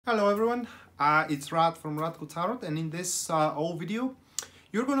Hello everyone, it's Rad from Radko Tarot, and in this old video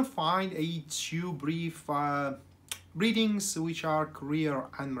you're going to find two brief readings which are career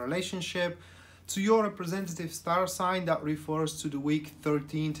and relationship to your representative star sign that refers to the week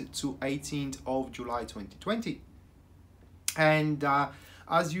 13th to 18th of July 2020. And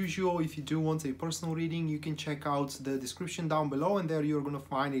as usual, if you do want a personal reading, you can check out the description down below, and there you're going to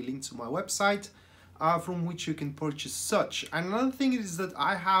find a link to my website from which you can purchase such. And another thing is that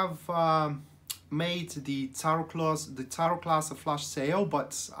I have made the tarot class a flash sale,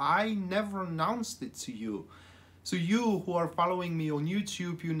 but I never announced it to you. So you who are following me on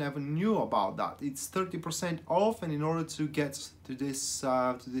YouTube, you never knew about that. It's 30% off, and in order to get to this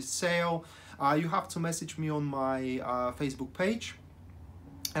sale, you have to message me on my Facebook page,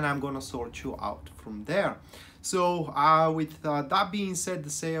 and I'm gonna sort you out from there. So with that being said,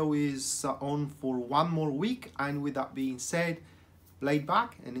 the sale is on for one more week, and with that being said, lay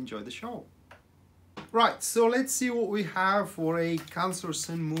back and enjoy the show. Right, so let's see what we have for a Cancer,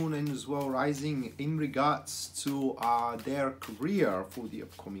 Sun, Moon, and as well Rising in regards to their career for the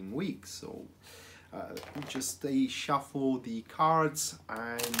upcoming week. So just shuffle the cards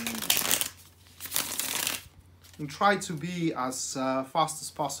and try to be as fast as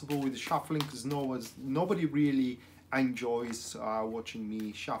possible with the shuffling, because nobody really enjoys watching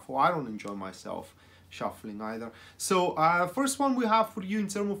me shuffle. I don't enjoy myself shuffling either. So first one we have for you in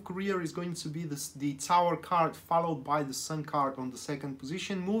terms of career is going to be the Tower card, followed by the Sun card on the second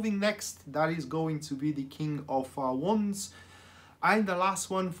position. Moving next, that is going to be the King of Wands. And the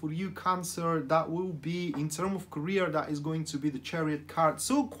last one for you, Cancer, that will be in terms of career, that is going to be the Chariot card.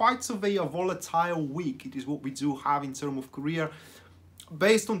 So quite a volatile week. It is what we do have in terms of career.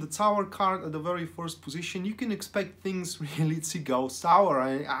 Based on the Tower card at the very first position, you can expect things really to go sour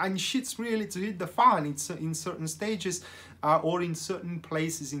and shit's really to hit the fan in certain stages or in certain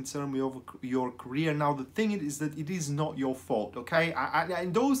places in terms of your career. Now the thing is that it is not your fault, okay?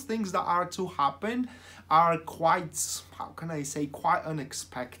 And those things that are to happen are quite, how can I say, quite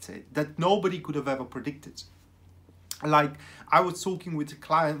unexpected, that nobody could have ever predicted. Like, I was talking with a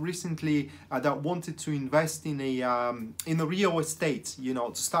client recently that wanted to invest in a real estate, you know,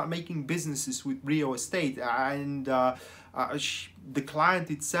 to start making businesses with real estate, and the client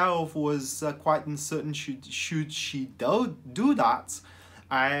itself was quite uncertain should she do that.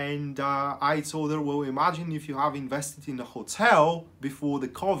 And I told her, well, imagine if you have invested in a hotel before the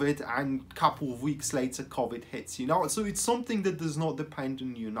COVID and a couple of weeks later COVID hits, you know. So it's something that does not depend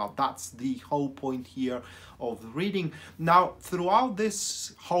on you. Now that's the whole point here of the reading. Now throughout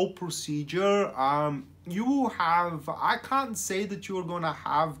this whole procedure, you will have, I can't say that you're gonna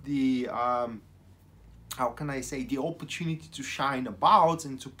have the how can I say, the opportunity to shine about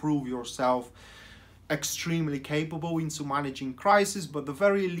and to prove yourself extremely capable into managing crisis, but at the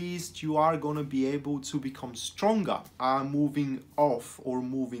very least you are going to be able to become stronger moving off or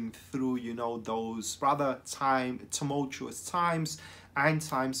moving through, you know, those rather tumultuous times and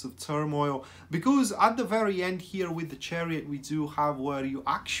times of turmoil. Because at the very end here with the Chariot, we do have where you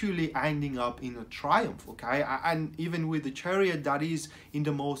actually ending up in a triumph, okay? And even with the Chariot, that is in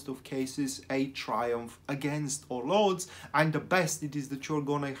the most of cases a triumph against all odds. And the best it is that you're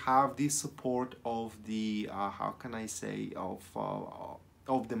gonna have the support of the how can I say,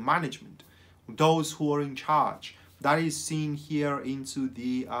 of the management, those who are in charge. That is seen here into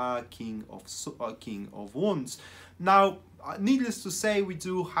the King of Wands. Now, needless to say, we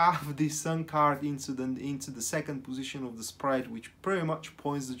do have the Sun card into the second position of the spread, which pretty much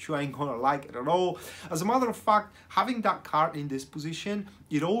points that you ain't gonna like it at all. As a matter of fact, having that card in this position,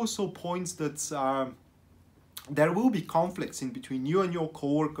 it also points that there will be conflicts in between you and your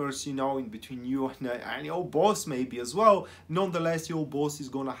co-workers, you know, in between you and your boss maybe as well. Nonetheless, your boss is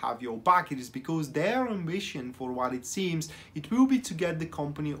gonna have your back. It is because their ambition, for what it seems, it will be to get the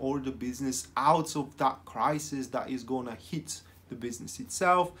company or the business out of that crisis that is gonna hit the business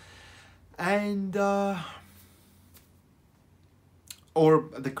itself, and or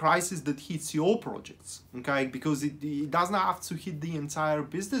the crisis that hits your projects, okay? Because it doesn't have to hit the entire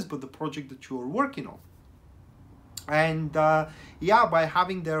business, but the project that you are working on. And yeah, by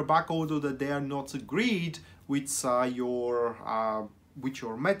having their back, although that they are not agreed with your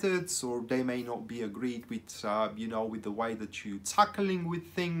methods, or they may not be agreed with you know, with the way that you're tackling with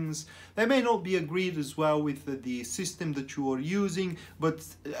things, they may not be agreed as well with the system that you are using, but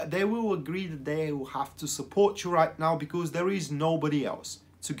they will agree that they will have to support you right now, because there is nobody else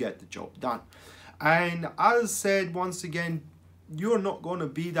to get the job done. And as said, once again, you're not going to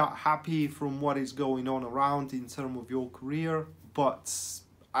be that happy from what is going on around in terms of your career, but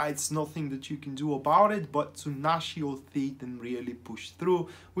it's nothing that you can do about it but to gnash your teeth and really push through,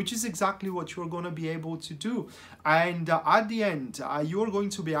 which is exactly what you're going to be able to do. And at the end, you're going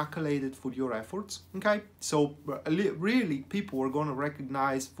to be accoladed for your efforts. Okay, so really people are going to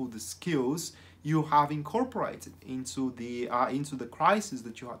recognize for the skills you have incorporated into the crisis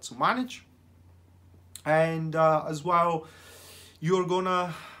that you had to manage. And as well, you're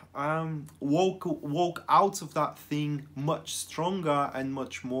gonna walk out of that thing much stronger and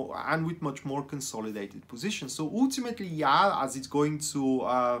much more, and with much more consolidated position. So ultimately, yeah, as it's going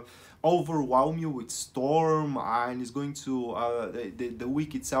to overwhelm you with storm, and it's going to the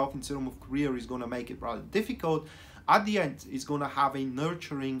week itself in terms of career is going to make it rather difficult. At the end, it's going to have a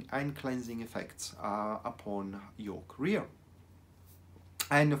nurturing and cleansing effect upon your career.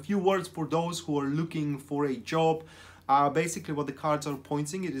 And a few words for those who are looking for a job. Basically what the cards are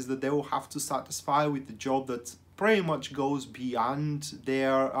pointing it is that they will have to satisfy with the job that pretty much goes beyond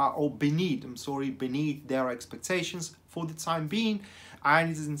their beneath their expectations for the time being,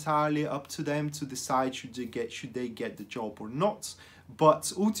 and it is entirely up to them to decide should they get the job or not.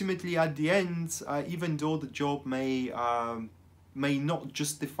 But ultimately at the end, even though the job may not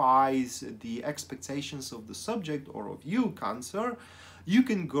justify the expectations of the subject or of you, Cancer, you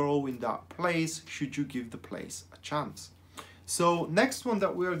can grow in that place should you give the place a chance. So next one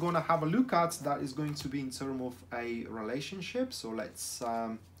that we're going to have a look at, that is going to be in terms of a relationship. So let's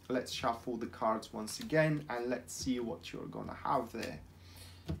shuffle the cards once again and let's see what you're going to have there.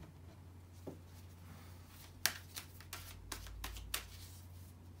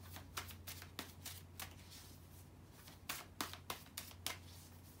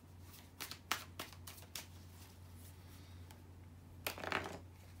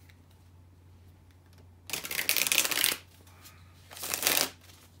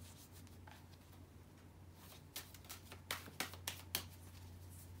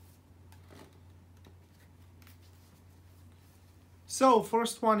 So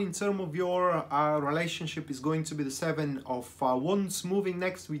first one in terms of your relationship is going to be the Seven of Wands. Moving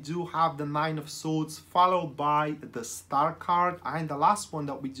next, we do have the Nine of Swords, followed by the Star card, and the last one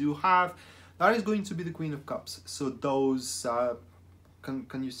that we do have, that is going to be the Queen of Cups. So those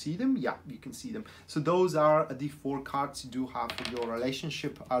can you see them? Yeah, you can see them. So those are the four cards you do have for your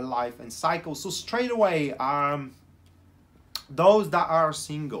relationship, life and cycle. So straight away, those that are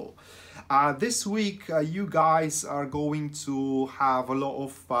single, this week you guys are going to have a lot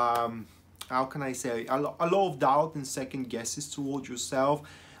of how can I say, a lot of doubt and second guesses towards yourself.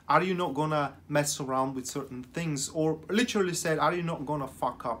 Are you not gonna mess around with certain things, or literally said, are you not gonna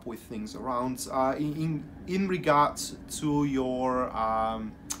fuck up with things around in regards to your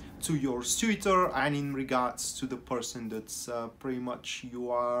suitor, and in regards to the person that's pretty much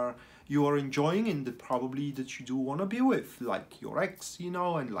you are enjoying and probably that you do want to be with, like your ex, you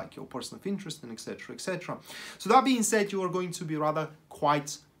know, and like your person of interest, and etc, etc. So that being said, you are going to be rather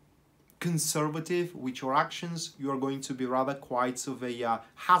quite conservative with your actions. You are going to be rather quite of a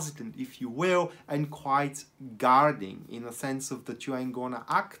hesitant, if you will, and quite guarding, in a sense of that you ain't gonna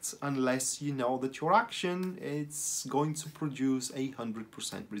act unless you know that your action it's going to produce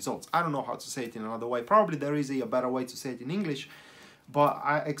 100% results. I don't know how to say it in another way. Probably there is a better way to say it in English, but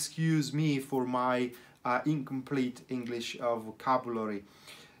excuse me for my incomplete English vocabulary.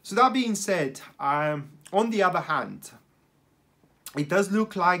 So that being said, on the other hand, it does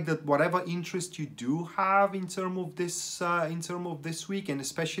look like that whatever interest you do have in terms of this week, and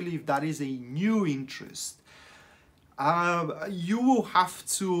especially if that is a new interest, you will have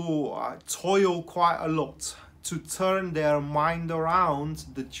to toil quite a lot to turn their mind around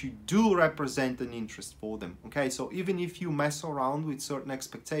that you do represent an interest for them. Okay, so even if you mess around with certain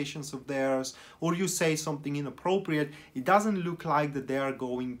expectations of theirs, or you say something inappropriate, it doesn't look like that they are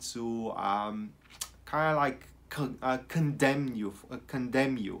going to kind of like condemn you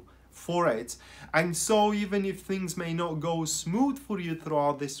for it. And so even if things may not go smooth for you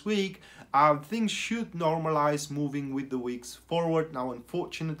throughout this week, things should normalize moving with the weeks forward. Now,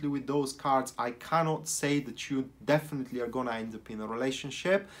 unfortunately, with those cards, I cannot say that you definitely are gonna end up in a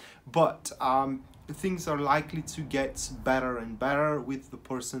relationship, but things are likely to get better and better with the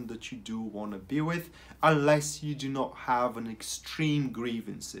person that you do want to be with, unless you do not have an extreme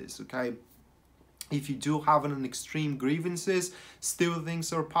grievances. Okay, If you do have an extreme grievances, still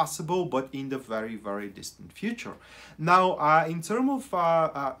things are possible, but in the very, very distant future. Now, in terms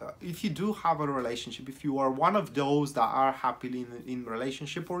of if you do have a relationship, if you are one of those that are happily in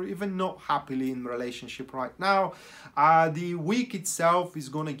relationship, or even not happily in relationship right now, the week itself is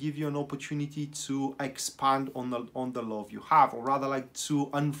going to give you an opportunity to expand on the love you have, or rather like to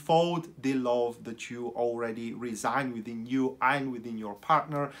unfold the love that you already reside within you and within your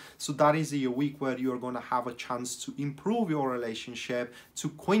partner. So that is a week where you're going to have a chance to improve your relationship, to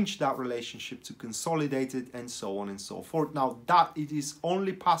quench that relationship, to consolidate it, and so on and so forth. Now, that it is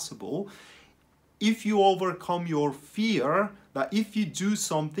only possible if you overcome your fear that if you do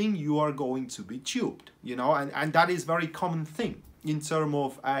something, you are going to be duped, you know, and that is very common thing in terms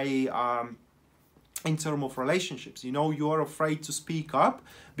of relationships. You know, you are afraid to speak up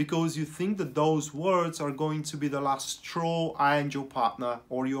because you think that those words are going to be the last straw, and your partner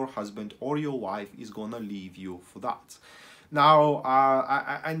or your husband or your wife is gonna leave you for that. Now,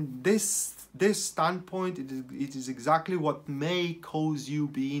 and this standpoint, it is exactly what may cause you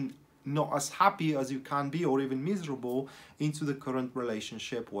being not as happy as you can be, or even miserable into the current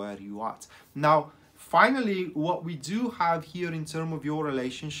relationship where you are at. Now, finally, what we do have here in terms of your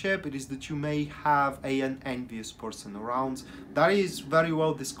relationship, it is that you may have an envious person around. That is very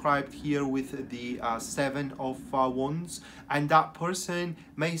well described here with the Seven of Wands, and that person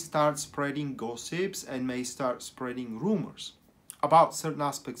may start spreading gossips and may start spreading rumors about certain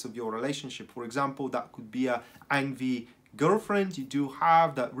aspects of your relationship. For example, that could be a envy girlfriend you do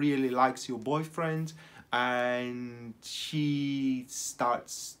have that really likes your boyfriend, and she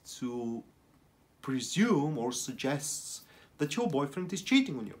starts to presume or suggests that your boyfriend is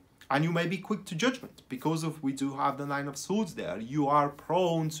cheating on you, and you may be quick to judgment because of we do have the Nine of Swords there. You are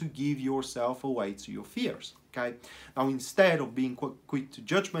prone to give yourself away to your fears. Okay, now instead of being quick to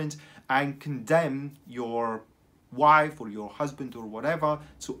judgment and condemn your wife or your husband or whatever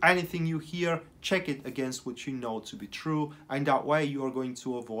to anything you hear, check it against what you know to be true, and that way you are going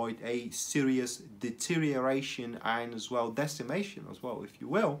to avoid a serious deterioration and as well decimation as well, if you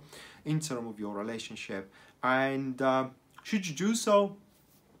will, in terms of your relationship. And should you do so,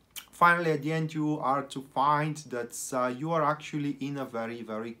 finally at the end you are to find that you are actually in a very,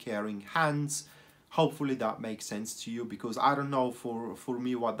 very caring hands. Hopefully that makes sense to you, because I don't know for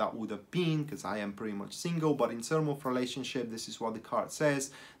me what that would have been, because I am pretty much single. But in terms of relationship, this is what the card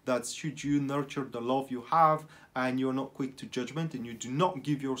says, that should you nurture the love you have and you're not quick to judgment and you do not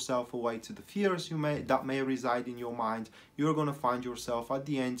give yourself away to the fears that may reside in your mind, you're going to find yourself at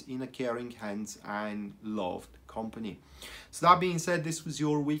the end in a caring hands and loved company. So that being said, this was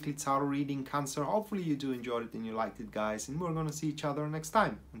your weekly tarot reading, Cancer. Hopefully you do enjoy it and you liked it, guys, and we're going to see each other next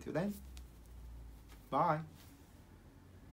time. Until then, bye.